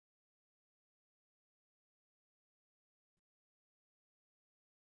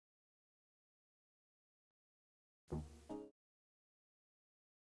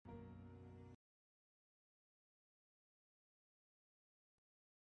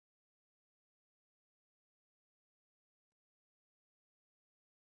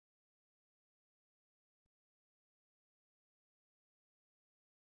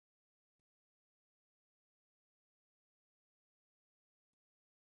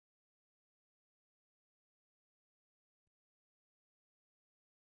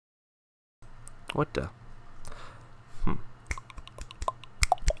What the?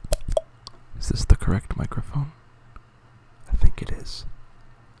 Is this the correct microphone? I think it is.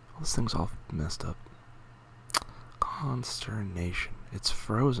 This thing's all messed up. Consternation. It's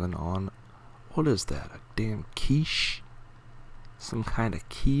frozen on... What is that? A damn quiche? Some kind of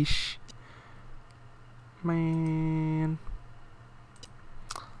quiche? Man.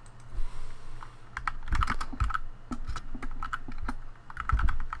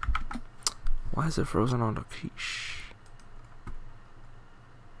 Why is it frozen on a quiche?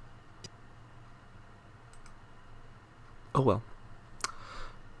 Oh well.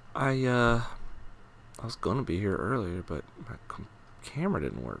 I was gonna be here earlier, but my camera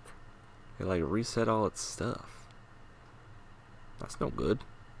didn't work. It like reset all its stuff. That's no good.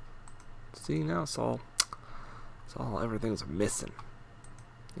 See, now it's all everything's missing.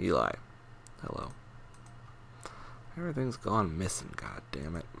 Eli, hello. Everything's gone missing. God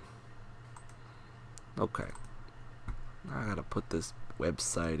damn it. Okay. Now I gotta put this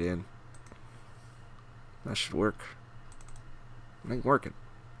website in. That should work. It ain't working.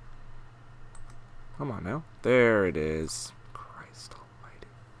 Come on now. There it is. Christ almighty.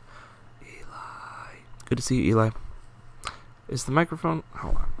 Eli. Good to see you, Eli. Is the microphone...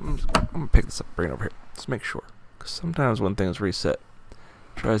 Hold on. I'm going to pick this up, bring it over here. Let's make sure. Because sometimes when things reset, it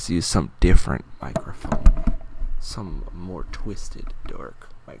tries to use some different microphone. Some more twisted, dark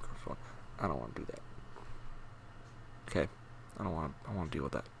microphone. I don't want to do that. Okay. I want to deal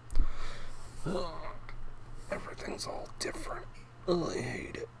with that. Ugh. Everything's all different. Ugh, I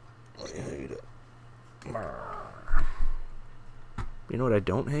hate it. I hate it. You know what I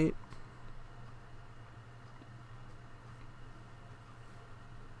don't hate?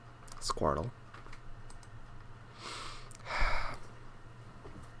 Squardle.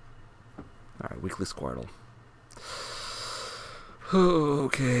 Alright, weekly Squardle.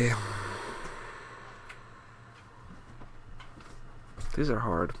 Okay. These are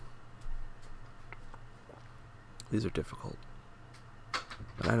hard. These are difficult.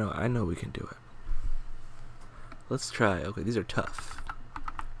 But I know we can do it. Let's try. Okay, these are tough.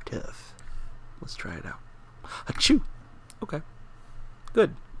 Tough. Let's try it out. Achoo! Okay.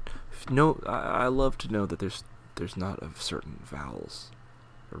 Good. No, I love to know that there's not of certain vowels.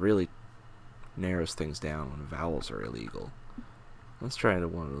 It really narrows things down when vowels are illegal. Let's try it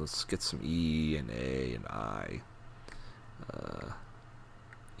one. Let's get some E and A and I.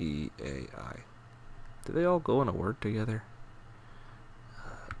 E, A, I. Do they all go in a word together?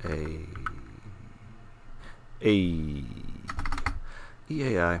 A. E,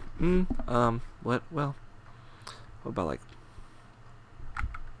 A, I. What? Well, what about like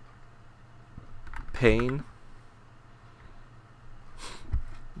pain?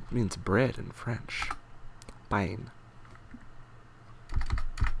 It means bread in French. Pain.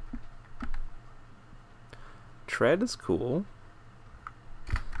 Tread is cool.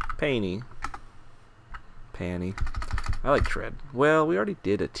 Painy. Panny. I like tread. Well, we already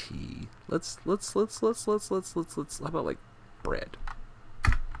did a T. Let's how about like bread?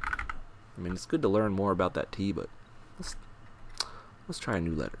 I mean, it's good to learn more about that T, but let's try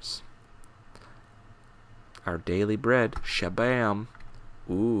new letters. Our daily bread. Shabam.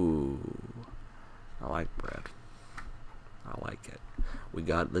 Ooh. I like bread. I like it. We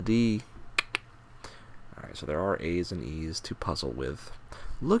got the D. Alright, so there are A's and E's to puzzle with.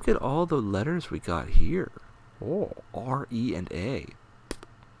 Look at all the letters we got here. Oh, R, E, and A.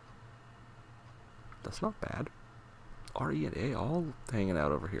 That's not bad. R, E, and A all hanging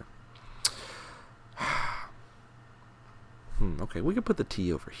out over here. Okay, we could put the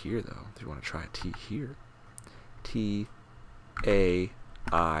T over here, though, if you want to try a T here. T, A,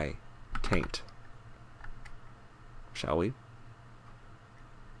 I, taint. Shall we?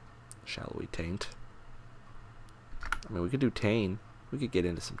 Shall we taint? I mean, we could do tain. We could get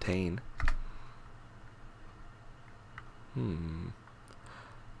into some tain. There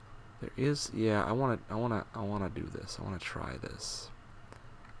is, yeah, I wanna do this. I wanna try this.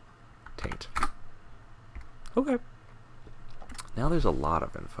 Taint. Okay. Now there's a lot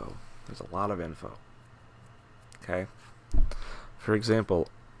of info. There's a lot of info. Okay. For example,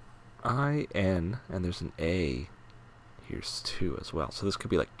 I-N, and there's an A here's too as well. So this could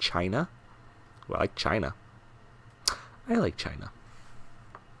be like China. Well, I like China. I like China.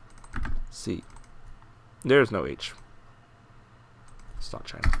 C. There's no H. It's not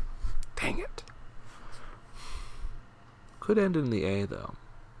China. Dang it. Could end in the A, though.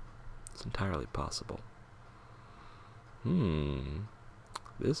 It's entirely possible.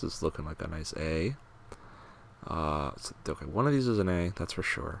 This is looking like a nice A. Okay, one of these is an A, that's for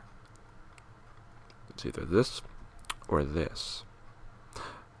sure. It's either this or this.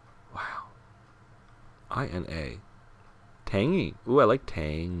 Wow. I-N-A. Tangy. Ooh, I like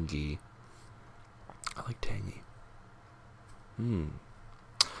tangy. I like tangy.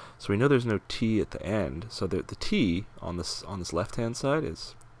 So we know there's no T at the end. So the T on this left-hand side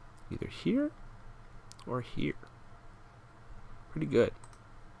is either here or here. Pretty good.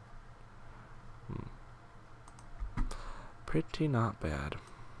 Pretty not bad.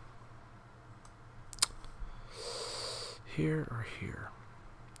 Here or here.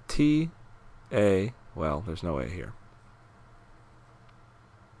 T, A. Well, there's no A here.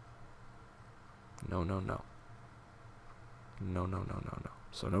 No. No.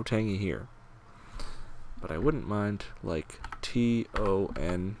 So no tangy here. But I wouldn't mind, like,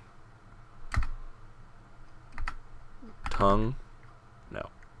 T-O-N. Tongue. No.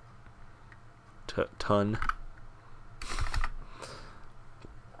 Ton.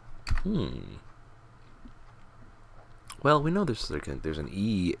 Well, we know there's an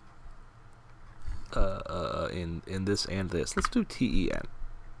E in this and this. Let's do T-E-N.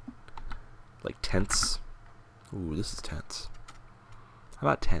 Like tense. Ooh, this is tense. How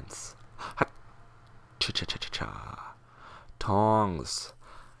about tense? Cha-cha-cha-cha-cha. Tongs.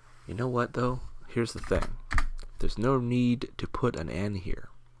 You know what, though? Here's the thing. There's no need to put an N here.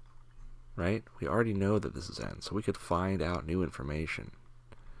 Right? We already know that this is N, so we could find out new information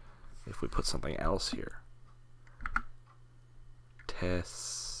if we put something else here.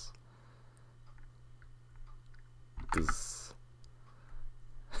 Tess. Gz.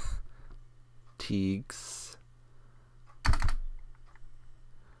 Teagues.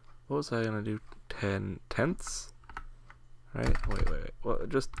 What was I gonna do? Tenths? Right? Wait. Well,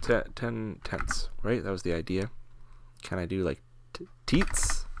 just 10 tenths, right? That was the idea. Can I do like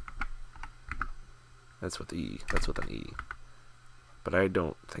teats? That's with E. That's with an E. But I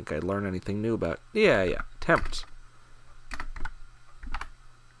don't think I learned anything new about. Yeah. Tempt.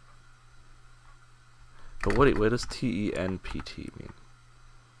 But what does T-E-N-P-T mean?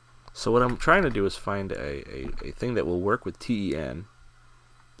 So what I'm trying to do is find a thing that will work with T-E-N,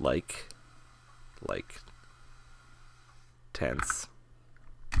 like tense,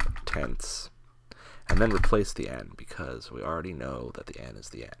 and then replace the N, because we already know that the N is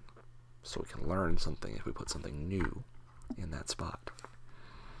the N. So we can learn something if we put something new in that spot.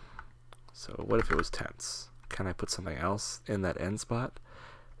 So what if it was tense? Can I put something else in that N spot?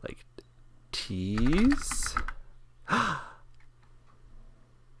 Like T's?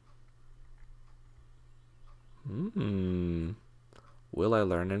 Will I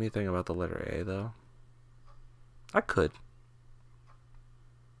learn anything about the letter A, though? I could.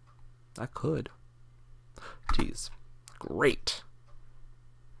 T's. Great.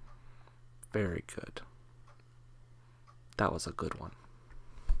 Very good. That was a good one.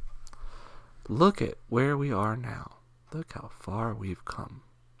 Look at where we are now. Look how far we've come.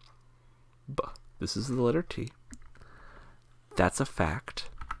 This is the letter T. That's a fact.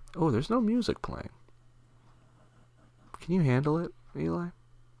 Oh, there's no music playing. Can you handle it, Eli?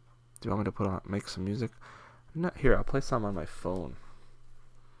 Do you want me to make some music? No, here, I'll play some on my phone.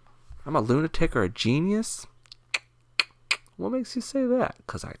 I'm a lunatic or a genius? What makes you say that?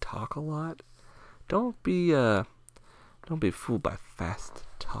 'Cause I talk a lot? Don't be fooled by fast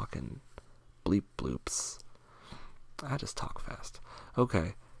talking bleep bloops. I just talk fast.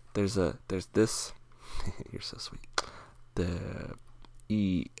 Okay, there's this. You're so sweet. The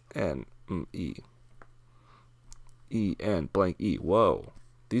E-N blank E. Whoa.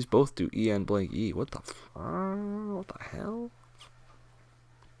 These both do E-N blank E. What the hell?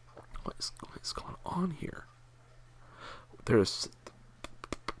 What is going on here? What could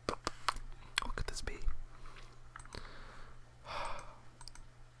this be?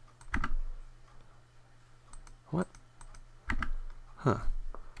 What? Huh.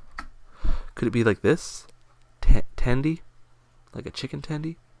 Could it be like this? Tendy? Like a chicken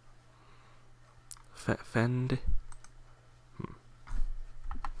tendy? Fend?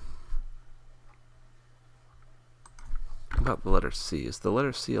 About the letter C. Is the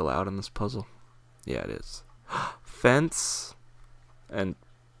letter C allowed in this puzzle? Yeah, it is. Fence and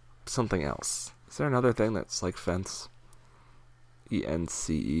something else. Is there another thing that's like fence?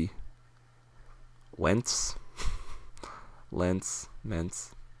 E-N-C-E. Wentz. Lens.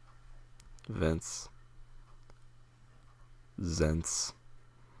 Ments. Vents. Zents.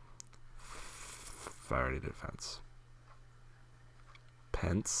 I already did fence.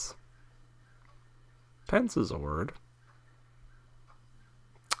 Pence. Pence is a word.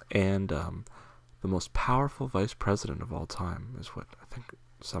 And the most powerful vice president of all time is what I think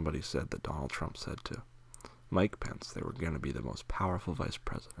somebody said that Donald Trump said to Mike Pence. They were going to be the most powerful vice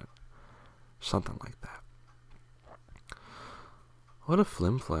president. Something like that. What a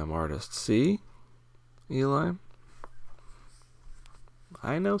flim-flam artist. See? Eli?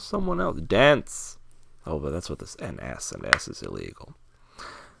 I know someone else. Dense. Oh, but that's what this NS and S is illegal.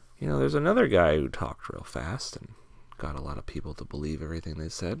 You know, there's another guy who talked real fast and got a lot of people to believe everything they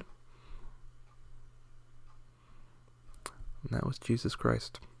said. And that was Jesus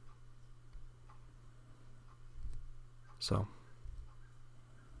Christ. So,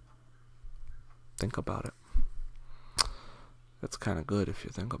 think about it. That's kind of good if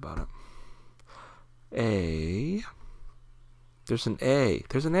you think about it. A. There's an A.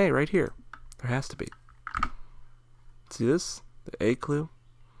 There's an A right here. There has to be. See this? The A clue?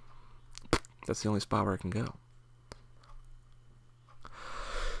 That's the only spot where I can go.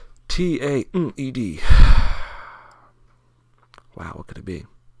 T-A-N-E-D. Wow, what could it be?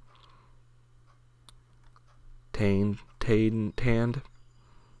 Tanned, tanned,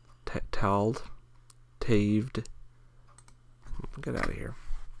 toweled, taved. Get out of here.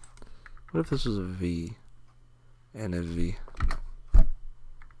 What if this was a V and a V? No.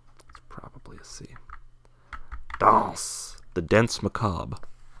 It's probably a C. Danse. The dense macabre.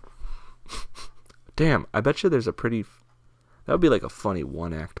 Damn, I bet you there's a pretty... That would be like a funny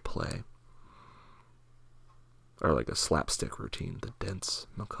one-act play. Or like a slapstick routine. The dense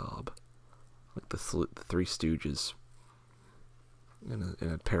macabre. Like the Three Stooges. In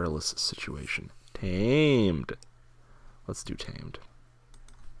a perilous situation. Tamed. Let's do tamed.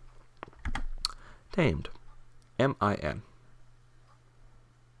 Tamed. M-I-N.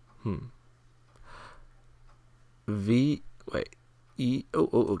 V... Wait. E...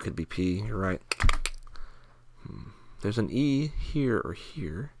 Oh, it could be P. You're right. There's an E here or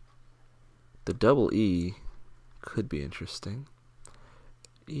here. The double E could be interesting.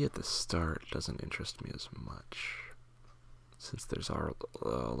 E at the start doesn't interest me as much. Since there's R,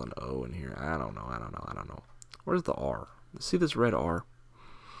 L, and O in here. I don't know. Where's the R? See this red R?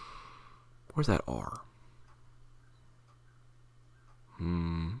 Where's that R?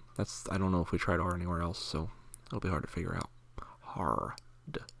 That's... I don't know if we tried R anywhere else, so it'll be hard to figure out. Hard.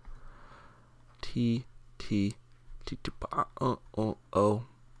 T, T, T, T, O, O,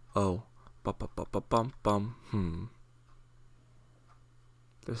 O, bum.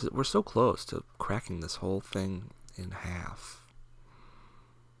 We're so close to cracking this whole thing in half.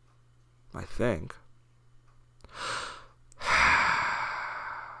 I think.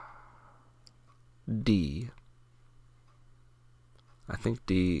 D. I think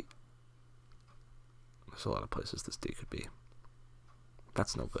D. There's a lot of places this D could be.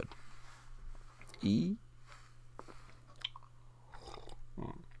 That's no good. E.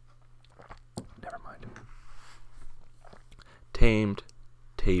 Never mind. Tamed,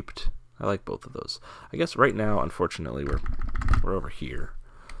 taped. I like both of those. I guess right now, unfortunately, we're over here.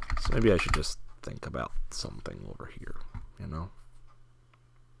 So maybe I should just think about something over here, you know?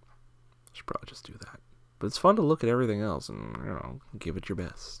 I should probably just do that. But it's fun to look at everything else and, you know, give it your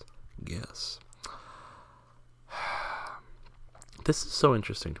best. Guess. This is so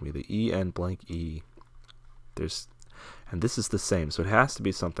interesting to me. The E and blank E. And this is the same. So it has to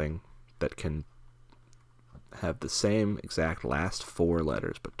be something that can have the same exact last 4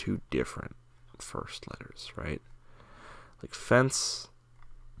 letters, but 2 different first letters, right? Like fence.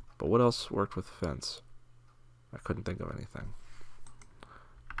 But what else worked with fence? I couldn't think of anything.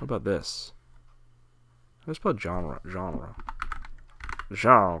 What about this? Did I spell genre? Genre.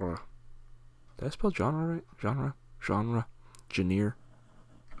 Did I spell genre right? Genre. Genre.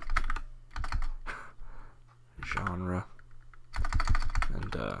 Genre.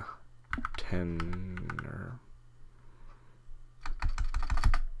 And, tenor.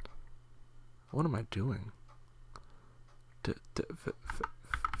 What am I doing?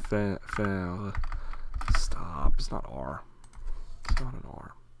 Stop. It's not R. It's not an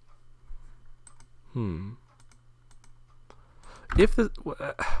R. If the...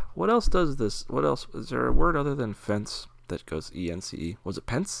 What else does this... What else... Is there a word other than fence that goes E-N-C-E? Was it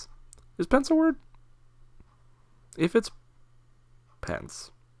pence? Is pence a word? If it's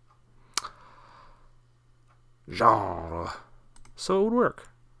pence. Genre. So it would work.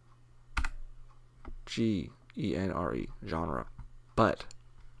 G-E-N-R-E. Genre. But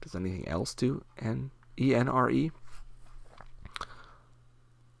does anything else do E-N-R-E?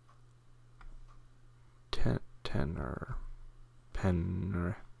 Tenor.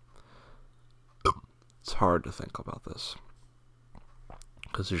 Penner. It's hard to think about this.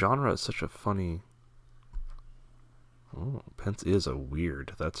 Because genre is such a funny... Oh, pence is a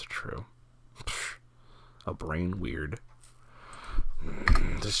weird. That's true. A brain weird.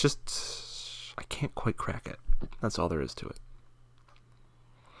 There's just... I can't quite crack it. That's all there is to it.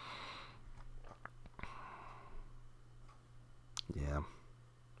 Yeah.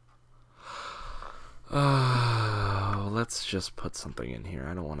 just put something in here.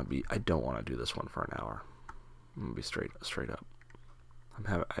 I don't want to do this one for an hour. I'm gonna be straight up.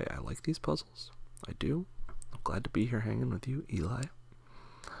 I like these puzzles. I do. I'm glad to be here hanging with you, Eli.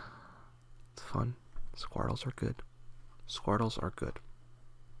 It's fun. Squardles are good. Squardles are good.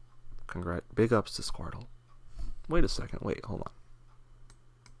 Big ups to Squardle. Wait a second. Wait, hold on.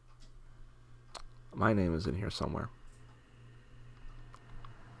 My name is in here somewhere.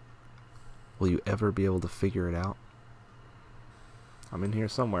 Will you ever be able to figure it out? I'm in here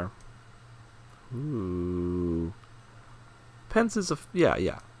somewhere. Ooh. Pence is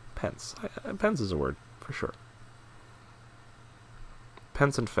yeah. Pence. Pence is a word for sure.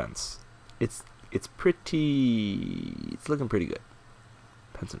 Pence and fence. It's looking pretty good.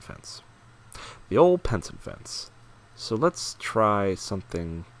 Pence and fence. The old Pence and fence. So let's try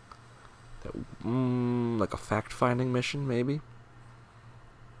something that like a fact-finding mission maybe.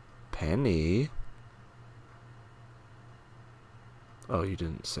 Penny. Oh, you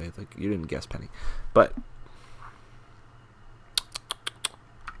didn't say, like, you didn't guess Penny. But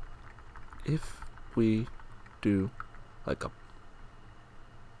if we do like a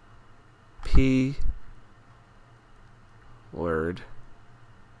P word,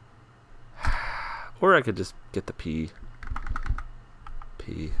 or I could just get the P.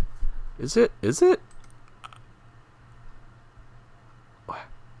 Is it?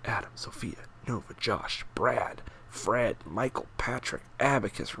 Adam, Sophia, Nova, Josh, Brad, Fred, Michael, Patrick,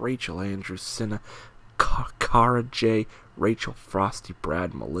 Abacus, Rachel, Andrew, Cinna, Cara J, Rachel, Frosty,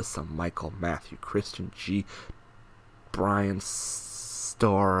 Brad, Melissa, Michael, Matthew, Christian, G, Brian,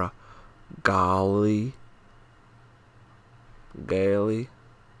 Stora, Gailey,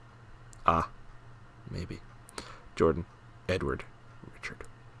 maybe, Jordan, Edward, Richard.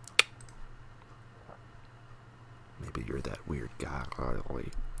 Maybe you're that weird guy. I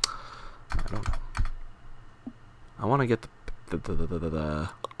don't know. I want to get the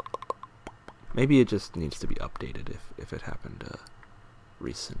maybe it just needs to be updated if it happened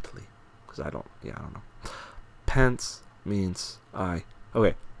recently, because I don't know. Pence means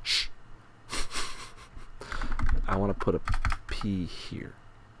okay, shh. I want to put a P here.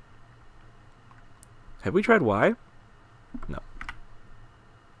 Have we tried Y? No.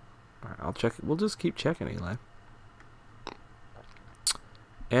 Alright, I'll check it. We'll just keep checking, Eli.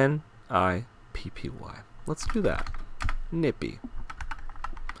 N-I-P-P-Y. Let's do that. Nippy.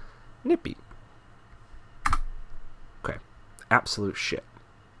 Okay. Absolute shit.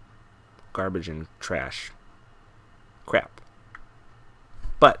 Garbage and trash. Crap.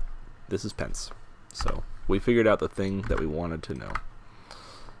 But this is Pence. So we figured out the thing that we wanted to know.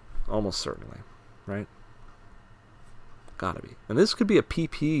 Almost certainly. Right? Gotta be. And this could be a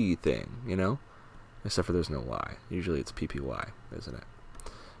PP thing, you know? Except for there's no Y. Usually it's PPY, isn't it?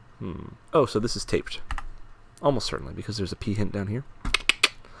 Oh, so this is taped. Almost certainly, because there's a P hint down here.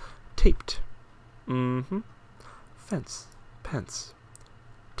 Taped. Fence. Pence.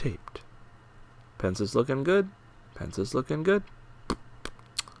 Taped. Pence is looking good. Pence is looking good.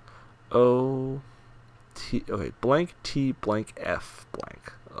 O T. Okay, blank T blank F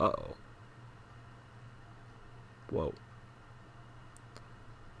blank. Uh-oh. Whoa.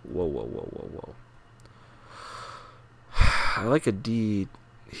 I like a D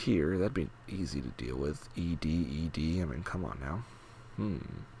here. That'd be easy to deal with. ED. I mean, come on now.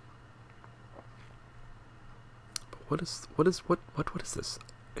 But what is this?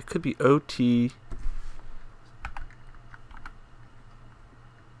 It could be OT.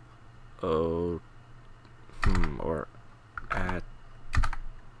 Or at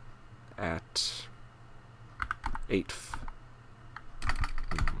 8th.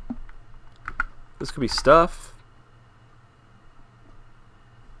 This could be stuff.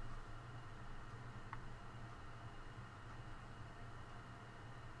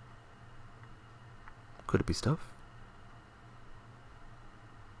 Could it be stuff?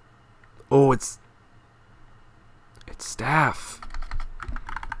 Oh, it's staff.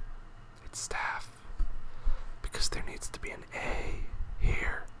 It's staff. Because there needs to be an A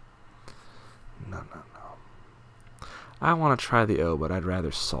here. No. I want to try the O, but I'd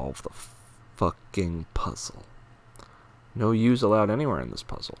rather solve the fucking puzzle. No U's allowed anywhere in this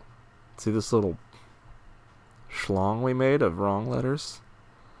puzzle. See this little schlong we made of wrong letters?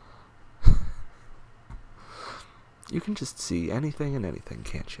 You can just see anything and anything,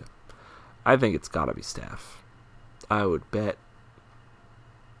 can't you? I think it's gotta be staff. I would bet.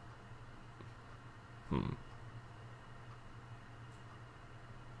 I'm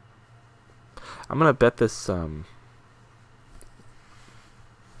gonna bet this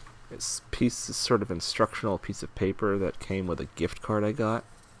this piece is sort of instructional piece of paper that came with a gift card I got.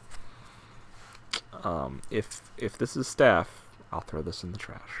 If this is staff, I'll throw this in the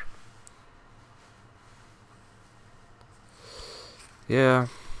trash. Yeah,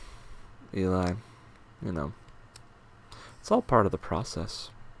 Eli, you know, it's all part of the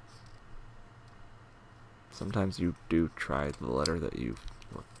process. Sometimes you do try the letter that you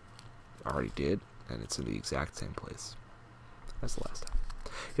already did, and it's in the exact same place as the last time.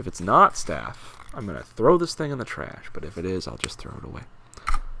 If it's not staff, I'm going to throw this thing in the trash, but if it is, I'll just throw it away.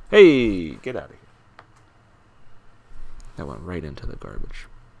 Hey, get out of here. That went right into the garbage.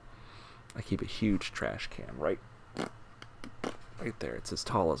 I keep a huge trash can right there. It's as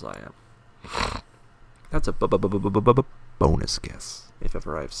tall as I am. That's a bonus guess, if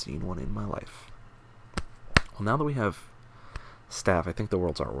ever I've seen one in my life. Well, now that we have staff, I think the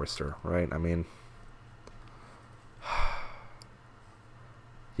world's our oyster, right? I mean,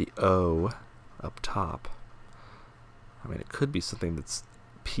 the O up top. I mean, it could be something that's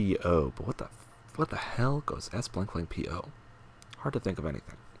P-O, but what the hell goes S blank blank P-O? Hard to think of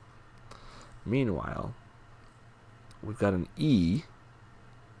anything. Meanwhile, we've got an E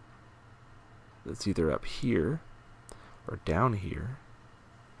that's either up here or down here.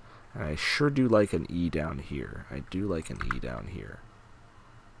 And I sure do like an E down here. I do like an E down here.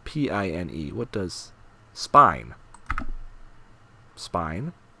 P-I-N-E. What does spine?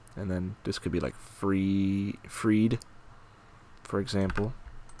 Spine. And then this could be like freed, for example.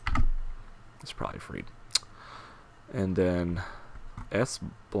 It's probably freed. And then S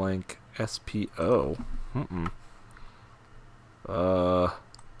blank S-P-O.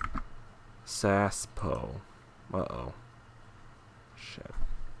 Saspo. Uh-oh. Shit.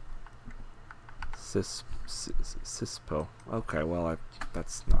 Sispo. Okay, well,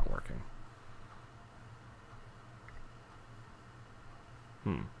 that's not working.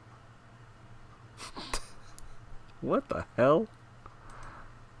 What the hell?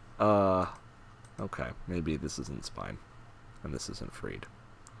 Okay, maybe this isn't spine, and this isn't freed.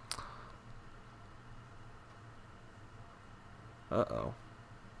 Uh-oh.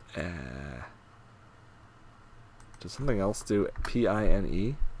 Does something else do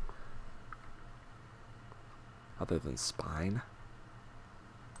P-I-N-E? Other than spine?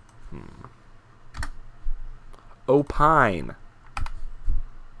 Opine.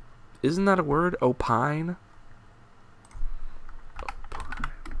 Isn't that a word? Opine?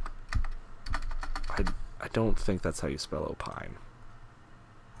 I don't think that's how you spell opine.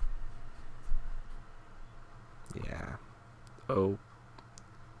 Yeah.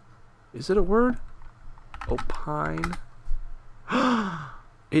 Is it a word? Opine?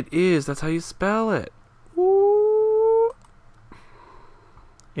 It is. That's how you spell it. Woo.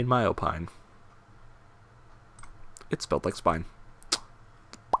 In my opine, it's spelled like spine.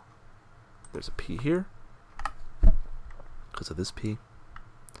 There's a P here because of this P.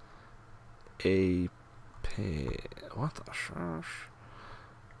 What the shush?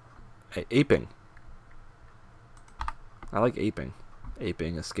 Aping. I like aping.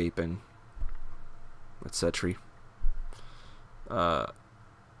 Aping, escaping, etc.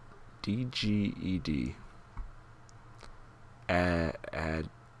 D-G-E-D.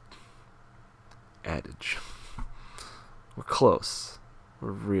 Adage. We're close.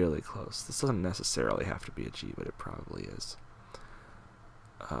 We're really close. This doesn't necessarily have to be a G, but it probably is.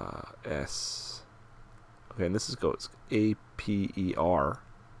 S. Okay, and this goes A-P-E-R.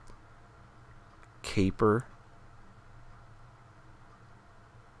 Caper.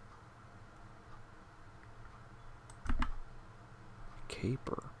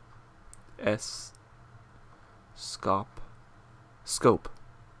 Caper. S. Scope.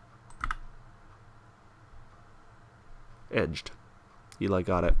 Edged. Eli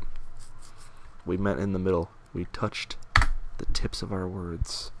got it. We met in the middle. We touched the tips of our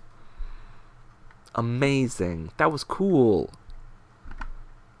words. Amazing. That was cool.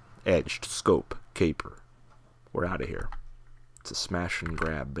 Edged. Scope. Caper. We're out of here. It's a smash and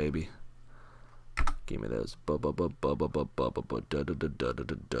grab, baby. Give me those double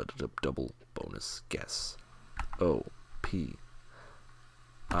bonus guess. O-P-I-N-E.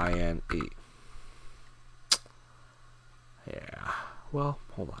 Yeah. Well,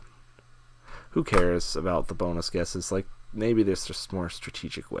 hold on. Who cares about the bonus guesses? Like, maybe there's just more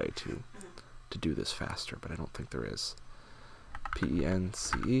strategic way to do this faster, but I don't think there is.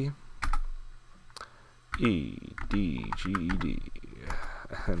 P-E-N-C-E. E-D-G-E-D.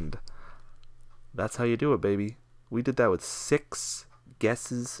 And that's how you do it, baby. We did that with 6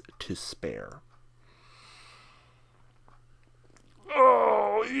 guesses to spare.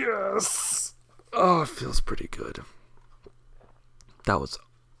 Oh, yes! Oh, it feels pretty good. That was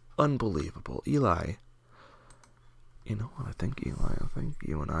unbelievable. Eli, you know what I think, Eli? I think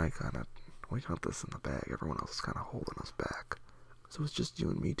you and I We got this in the bag. Everyone else is kind of holding us back. So it was just you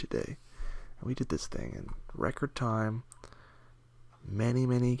and me today. And we did this thing in record time. Many,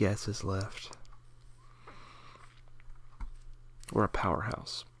 many guesses left. We're a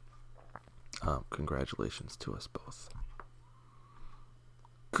powerhouse. Congratulations to us both.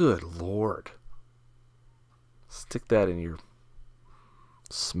 Good Lord. Stick that in your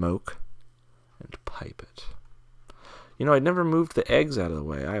smoke and pipe it. You know, I never moved the eggs out of the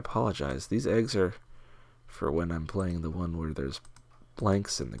way. I apologize. These eggs are for when I'm playing the one where there's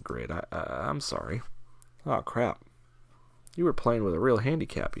blanks in the grid. I'm sorry. Oh, crap. You were playing with a real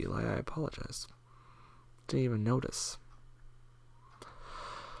handicap, Eli. I apologize. Didn't even notice.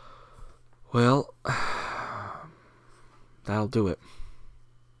 Well, that'll do it.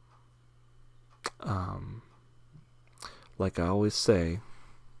 Like I always say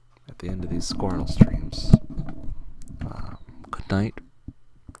at the end of these Squardle streams, good night,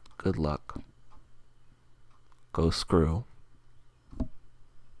 good luck, go screw,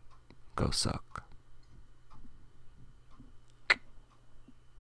 go suck.